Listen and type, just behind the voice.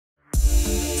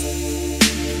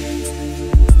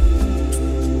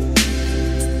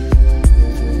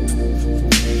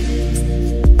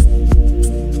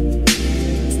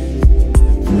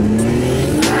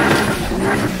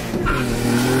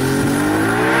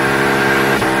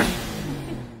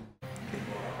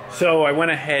So I went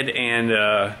ahead and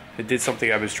I did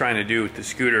something I was trying to do with the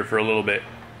scooter for a little bit.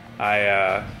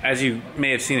 As you may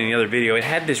have seen in the other video, it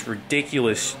had this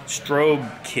ridiculous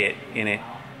strobe kit in it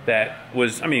that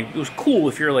was, I mean, it was cool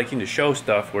if you're like into show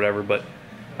stuff, whatever, but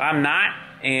I'm not,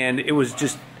 and it was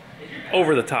just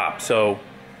over the top. So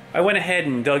I went ahead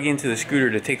and dug into the scooter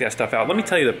to take that stuff out. Let me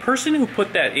tell you, the person who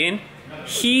put that in,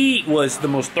 he was the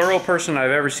most thorough person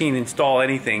I've ever seen install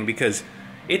anything, because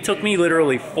it took me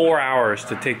literally 4 hours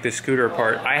to take this scooter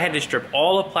apart. I had to strip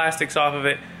all the plastics off of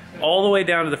it, all the way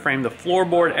down to the frame, the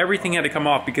floorboard, everything had to come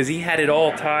off because he had it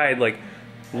all tied like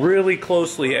really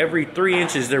closely. Every 3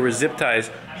 inches there was zip ties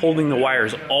holding the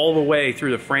wires all the way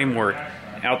through the framework,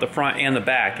 out the front and the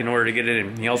back, in order to get it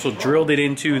in. He also drilled it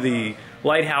into the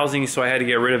light housing, so I had to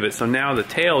get rid of it. So now the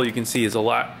tail, you can see, is a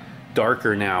lot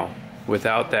darker now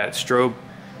without that strobe,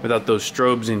 without those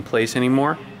strobes in place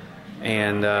anymore.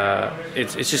 And it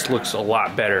just looks a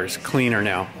lot better. It's cleaner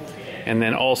now. And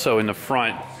then also in the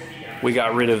front, we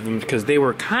got rid of them because they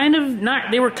were kind of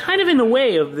in the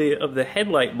way of the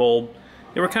headlight bulb.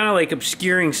 They were kind of like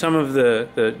obscuring some of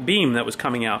the beam that was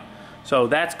coming out. So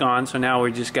that's gone. So now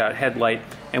we just got headlight,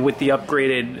 and with the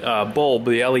upgraded bulb,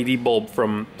 the LED bulb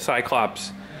from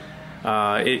Cyclops,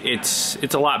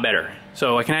 it's a lot better.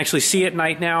 So I can actually see at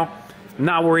night now. I'm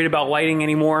not worried about lighting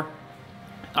anymore.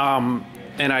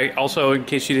 And I also, in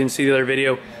case you didn't see the other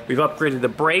video, we've upgraded the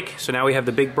brake. So now we have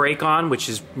the big brake on, which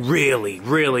is really,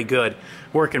 really good.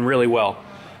 Working really well.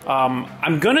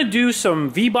 I'm gonna do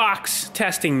some VBOX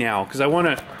testing now, because I want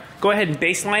to go ahead and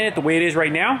baseline it the way it is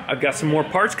right now. I've got some more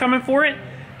parts coming for it,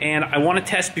 and I want to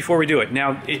test before we do it.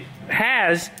 Now, it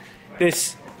has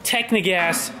this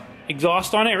Technigas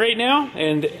exhaust on it right now,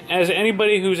 and as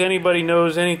anybody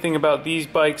knows anything about these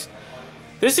bikes,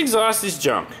 this exhaust is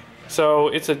junk. So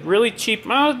it's a really cheap,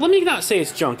 let me not say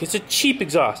it's junk, it's a cheap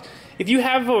exhaust. If you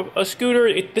have a scooter,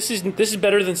 this is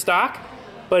better than stock,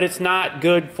 but it's not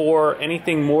good for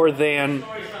anything more than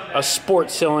a sport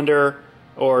cylinder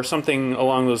or something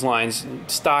along those lines,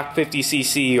 stock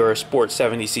 50cc or a sport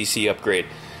 70cc upgrade.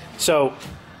 So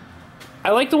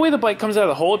I like the way the bike comes out of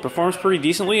the hole. It performs pretty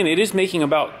decently, and it is making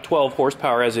about 12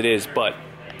 horsepower as it is, but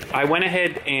I went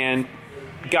ahead and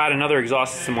got another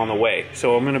exhaust system on the way.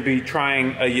 So I'm going to be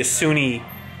trying a Yasuni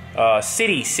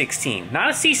City 16, not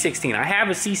a C16. I have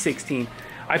a C16.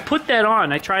 I put that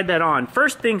on, I tried that on.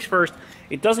 First things first,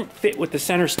 it doesn't fit with the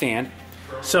center stand.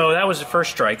 So that was the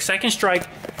first strike. Second strike,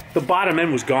 the bottom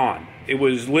end was gone. It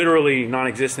was literally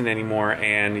non-existent anymore,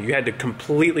 and you had to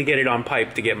completely get it on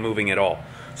pipe to get moving at all.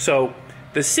 So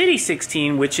the City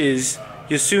 16, which is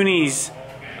Yasuni's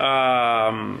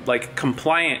like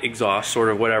compliant exhaust, sort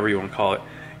of, whatever you want to call it,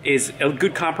 is a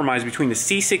good compromise between the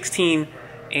C16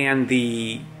 and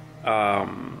the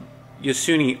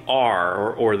Yasuni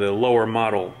R, or the lower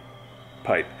model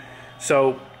pipe.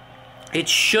 So it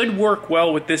should work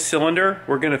well with this cylinder.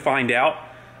 We're going to find out.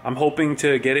 I'm hoping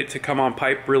to get it to come on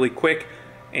pipe really quick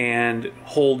and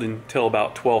hold until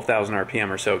about 12,000 RPM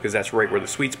or so, because that's right where the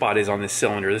sweet spot is on this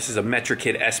cylinder. This is a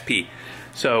Metrokit SP.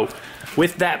 So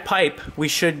with that pipe, we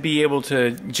should be able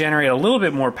to generate a little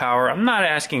bit more power. I'm not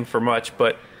asking for much,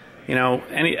 but you know,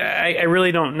 I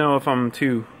really don't know if I'm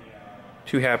too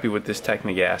happy with this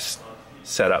Technigas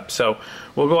setup. So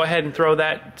we'll go ahead and throw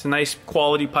that. It's a nice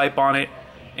quality pipe on it,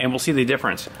 and we'll see the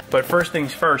difference. But first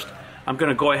things first, I'm going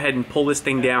to go ahead and pull this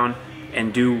thing down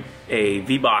and do a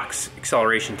VBOX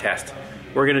acceleration test.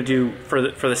 We're going to do, for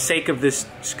the sake of this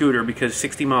scooter, because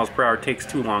 60 miles per hour takes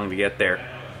too long to get there,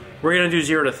 we're going to do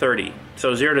 0 to 30.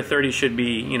 So 0 to 30 should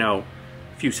be, you know,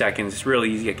 a few seconds. It's really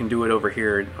easy. I can do it over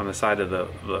here on the side of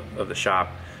the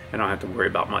shop. I don't have to worry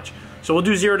about much. So we'll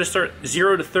do 0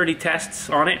 to 30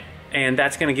 tests on it, and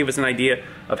that's going to give us an idea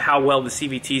of how well the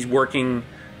CVT is working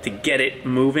to get it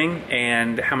moving,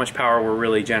 and how much power we're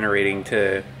really generating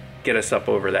to get us up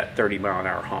over that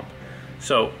 30-mile-an-hour hump.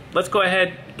 So let's go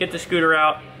ahead, get the scooter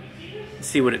out, and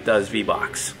see what it does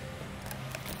VBOX.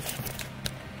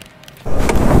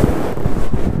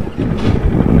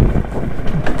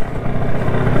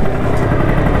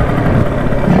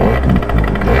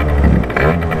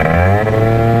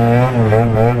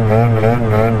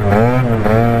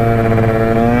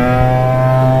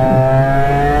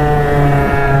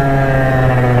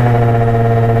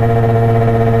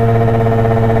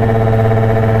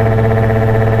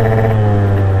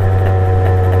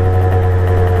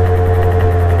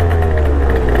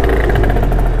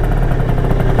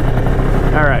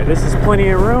 This is plenty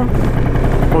of room.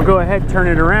 We'll go ahead and turn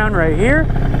it around right here.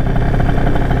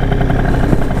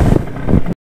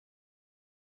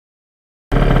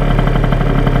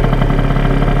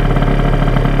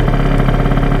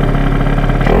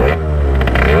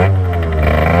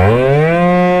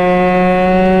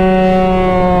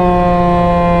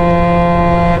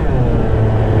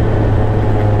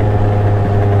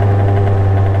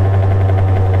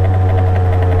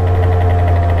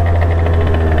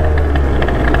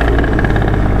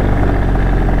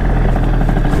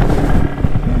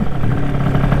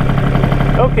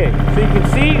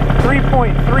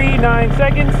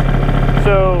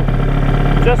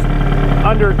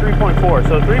 3.4.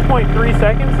 So 3.3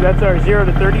 seconds, that's our 0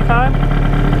 to 30 time.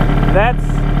 That's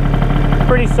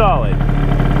pretty solid.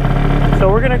 So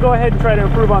we're gonna go ahead and try to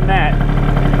improve on that.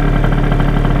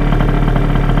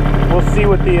 We'll see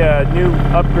what the new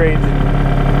upgrades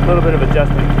and a little bit of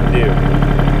adjustment can do.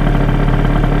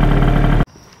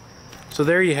 So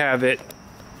there you have it.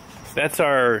 That's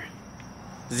our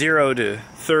 0 to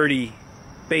 30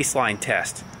 baseline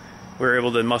test. We were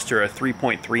able to muster a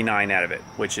 3.39 out of it,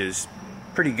 which is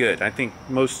pretty good. I think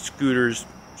most scooters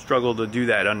struggle to do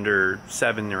that under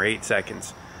 7 or 8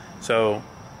 seconds. So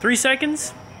 3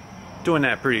 seconds, we're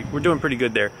doing pretty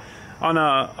good there. On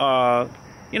a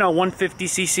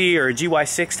 150cc or a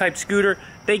GY6 type scooter,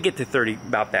 they get to 30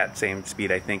 about that same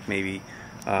speed. I think maybe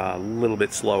a little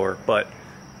bit slower, but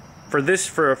for a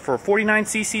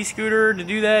 49cc scooter to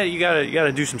do that, you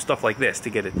gotta do some stuff like this to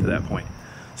get it to that point.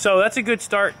 So that's a good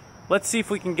start. Let's see if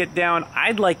we can get down.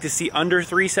 I'd like to see under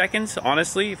 3 seconds,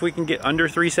 honestly. If we can get under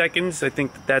 3 seconds, I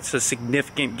think that's a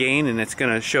significant gain, and it's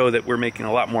gonna show that we're making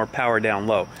a lot more power down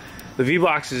low. The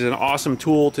VBOX is an awesome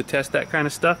tool to test that kind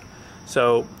of stuff.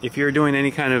 So if you're doing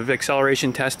any kind of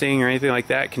acceleration testing or anything like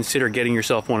that, consider getting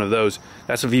yourself one of those.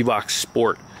 That's a VBOX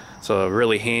Sport. It's a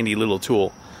really handy little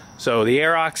tool. So the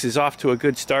AEROX is off to a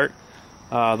good start.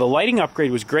 The lighting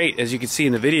upgrade was great. As you can see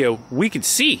in the video, we could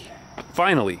see,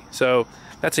 finally. So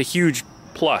that's a huge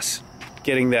plus,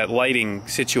 getting that lighting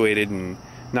situated and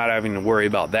not having to worry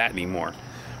about that anymore.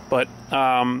 But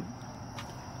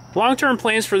long-term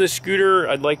plans for this scooter,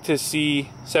 I'd like to see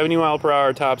 70 mile per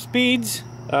hour top speeds.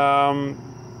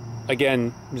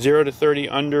 Again, 0 to 30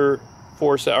 under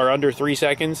 3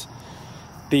 seconds.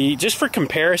 Just for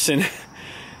comparison,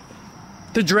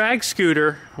 the drag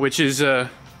scooter, which is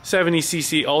a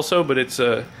 70cc also, but it's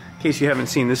in case you haven't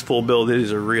seen this full build, it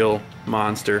is a real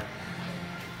monster.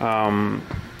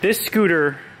 This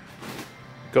scooter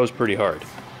goes pretty hard.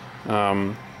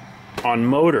 On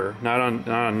motor, not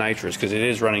on nitrous, because it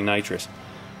is running nitrous.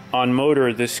 On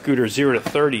motor, this scooter 0 to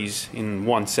 30s in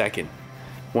 1 second.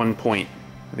 I think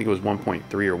it was 1.3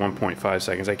 or 1.5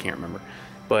 seconds. I can't remember,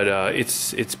 but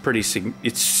it's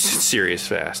serious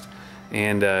fast,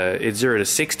 and it's 0 to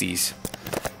 60s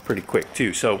pretty quick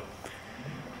too. So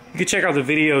you can check out the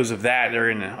videos of that. They're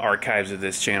in the archives of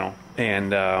this channel,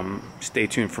 and stay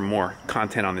tuned for more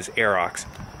content on this AEROX.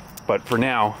 But for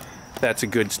now, that's a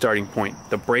good starting point.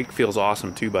 The brake feels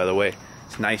awesome too, by the way.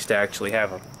 It's nice to actually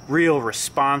have a real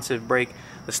responsive brake.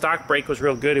 The stock brake was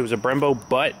real good. It was a Brembo,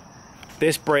 but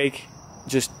this brake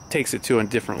just takes it to a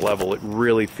different level. It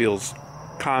really feels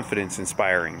confidence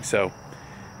inspiring. So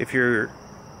if you're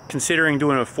considering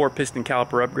doing a 4-piston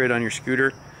caliper upgrade on your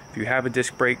scooter, if you have a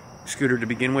disc brake scooter to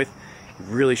begin with, you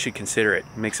really should consider it.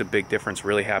 It makes a big difference.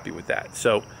 Really happy with that.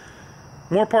 So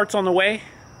more parts on the way.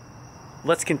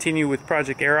 Let's continue with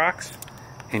Project AEROX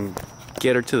and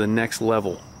get her to the next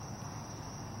level.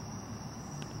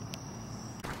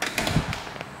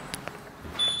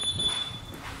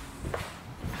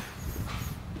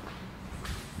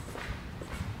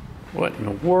 What in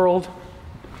the world?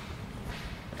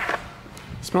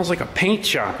 It smells like a paint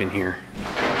shop in here.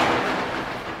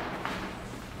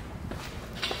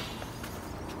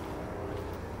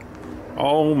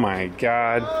 Oh my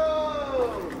God.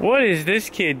 Whoa. What is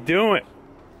this kid doing?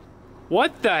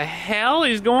 What the hell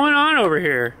is going on over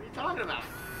here? What are you talking about?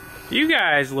 You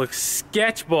guys look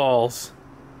sketch balls.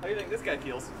 How do you think this guy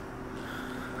feels?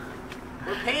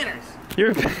 We're painters.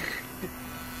 You're...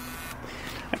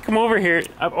 I come over here.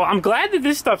 I'm glad that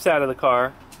this stuff's out of the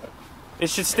car. It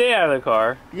should stay out of the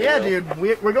car. Yeah, dude.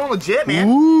 We're going legit, man.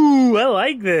 Ooh, I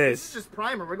like this. This is just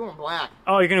primer. We're going black.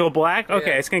 Oh, you're gonna go black? Yeah.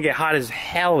 Okay, it's gonna get hot as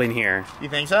hell in here. You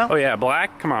think so? Oh yeah,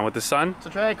 black? Come on, with the sun? It's a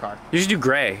drag car. You should do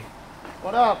gray.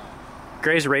 What up?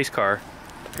 Gray's a race car.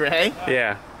 Gray?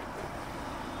 Yeah.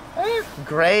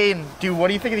 Gray, and dude, what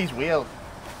do you think of these wheels?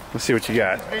 Let's see what you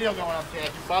got. This video going up, Jack. You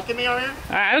fucking me over here?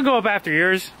 I'll go up after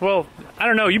yours. Well, I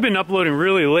don't know. You've been uploading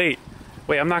really late.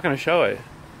 Wait, I'm not gonna show it.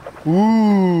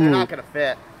 Ooh. They're not gonna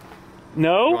fit.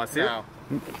 No? You want to see it?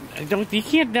 I don't. You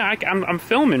can't. I'm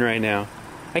filming right now.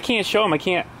 I can't show him. I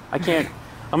can't.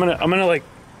 I'm gonna like.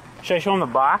 Should I show him the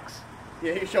box?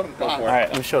 Yeah, you show them the box. All right,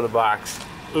 let me show the box.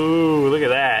 Ooh, look at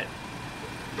that.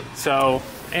 So,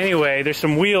 anyway, there's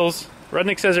some wheels.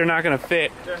 Rudnick says they're not gonna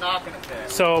fit. They're not gonna fit.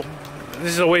 So,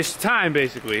 this is a waste of time,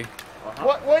 basically.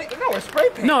 What? No, we're spray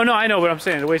painting. No, I know what I'm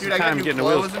saying. A waste of time getting the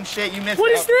wheels. And shit. You missed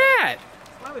What is that?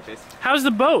 Smiley face. How's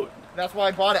the boat? That's why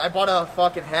I bought it. I bought a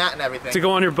fucking hat and everything. To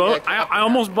go on your boat? Yeah, I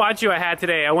almost bought you a hat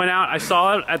today. I went out, I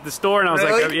saw it at the store, and I was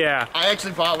Really? like, yeah. I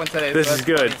actually bought one today. This so is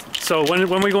good. funny. So when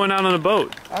are we going out on a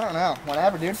boat? I don't know.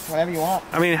 Whatever, dude. Whatever you want.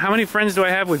 I mean, how many friends do I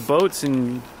have with boats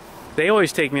and They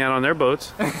always take me out on their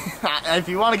boats. If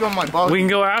you want to go on my boat, We can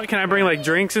go out. Can I bring like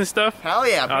drinks and stuff? hell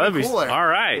yeah, that'd be cooler. all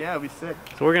right. Yeah, it'd be sick.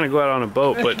 So we're gonna go out on a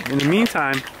boat, but in the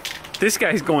meantime, this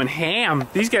guy's going ham.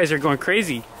 These guys are going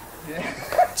crazy. Yeah.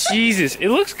 Jesus, it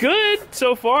looks good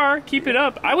so far. Keep it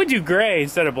up. I would do gray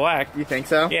instead of black. You think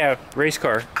so? Yeah, race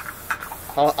car.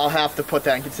 I'll have to put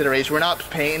that in consideration. We're not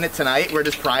painting it tonight. We're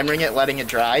just primering it, letting it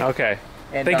dry. Okay.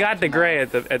 And They got the gray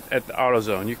at the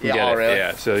AutoZone. You can Yeah, get oh, it. really?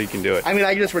 Yeah, so you can do it. I mean,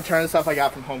 I can just return the stuff I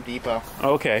got from Home Depot.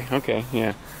 Okay,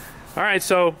 yeah. All right,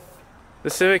 so the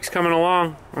Civic's coming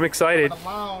along. I'm excited.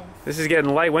 This is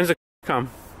getting light. When's it come?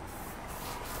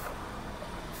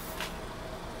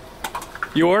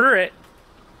 You order it.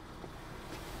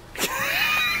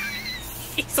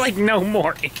 He's like, no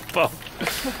more info.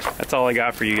 That's all I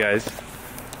got for you guys.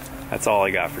 That's all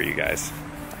I got for you guys.